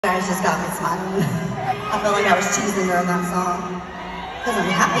always just got me smiling. I felt like I was choosing her in that song because I'm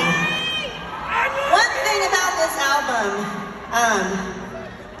happy. One thing about this album,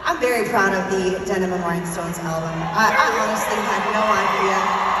 I'm very proud of the Denim and Rhinestones album. I honestly had no idea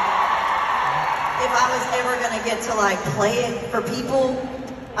if I was ever gonna get to like play it for people.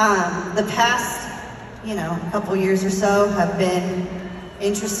 The past, couple years or so have been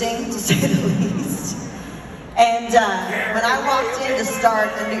interesting to say the least. And when I walked in to start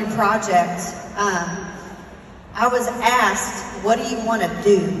a new project, I was asked, what do you want to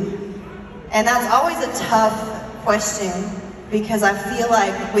do? And that's always a tough question because I feel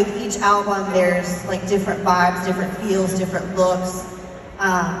like with each album there's like different vibes, different feels, different looks.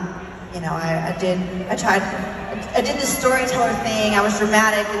 I did the storyteller thing. I was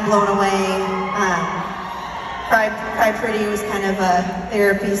dramatic and blown away. Cry Pretty was kind of a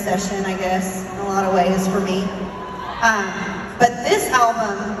therapy session, I guess, in a lot of ways for me. But this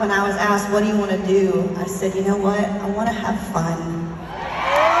album, when I was asked, what do you want to do? I said, you know what? I want to have fun.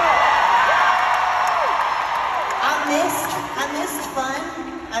 I missed fun.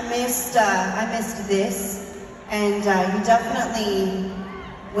 I missed this. And you definitely,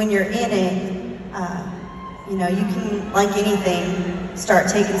 when you're in it, you can, like anything, start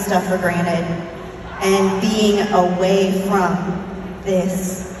taking stuff for granted. And being away from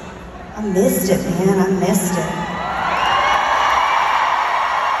this, I missed it, man, I missed it.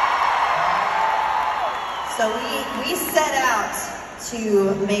 So we set out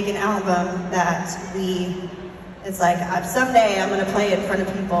to make an album that it's like, someday I'm gonna play it in front of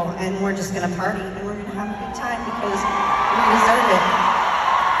people and we're just gonna party and we're gonna have a good time because we deserve it.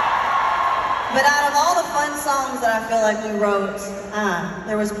 But out of all the fun songs that I feel like we wrote,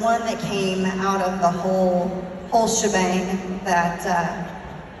 there was one that came out of the whole shebang that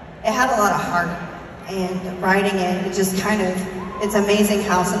it had a lot of heart. And writing it, it's amazing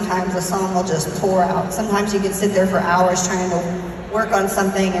how sometimes a song will just pour out. Sometimes you can sit there for hours trying to work on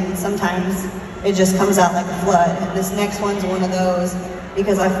something and sometimes it just comes out like a flood. And this next one's one of those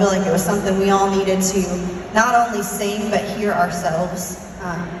because I feel like it was something we all needed to not only sing but hear ourselves.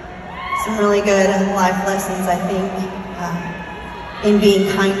 Some really good life lessons, I think, in being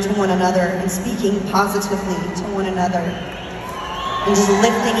kind to one another and speaking positively to one another and just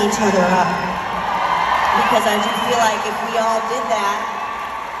lifting each other up. Because I do feel like if we all did that,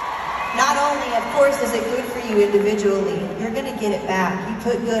 not only, of course, is it good for you individually, you're going to get it back. You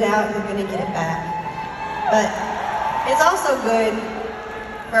put good out, you're going to get it back. But it's also good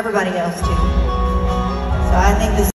for everybody else, too. So I think this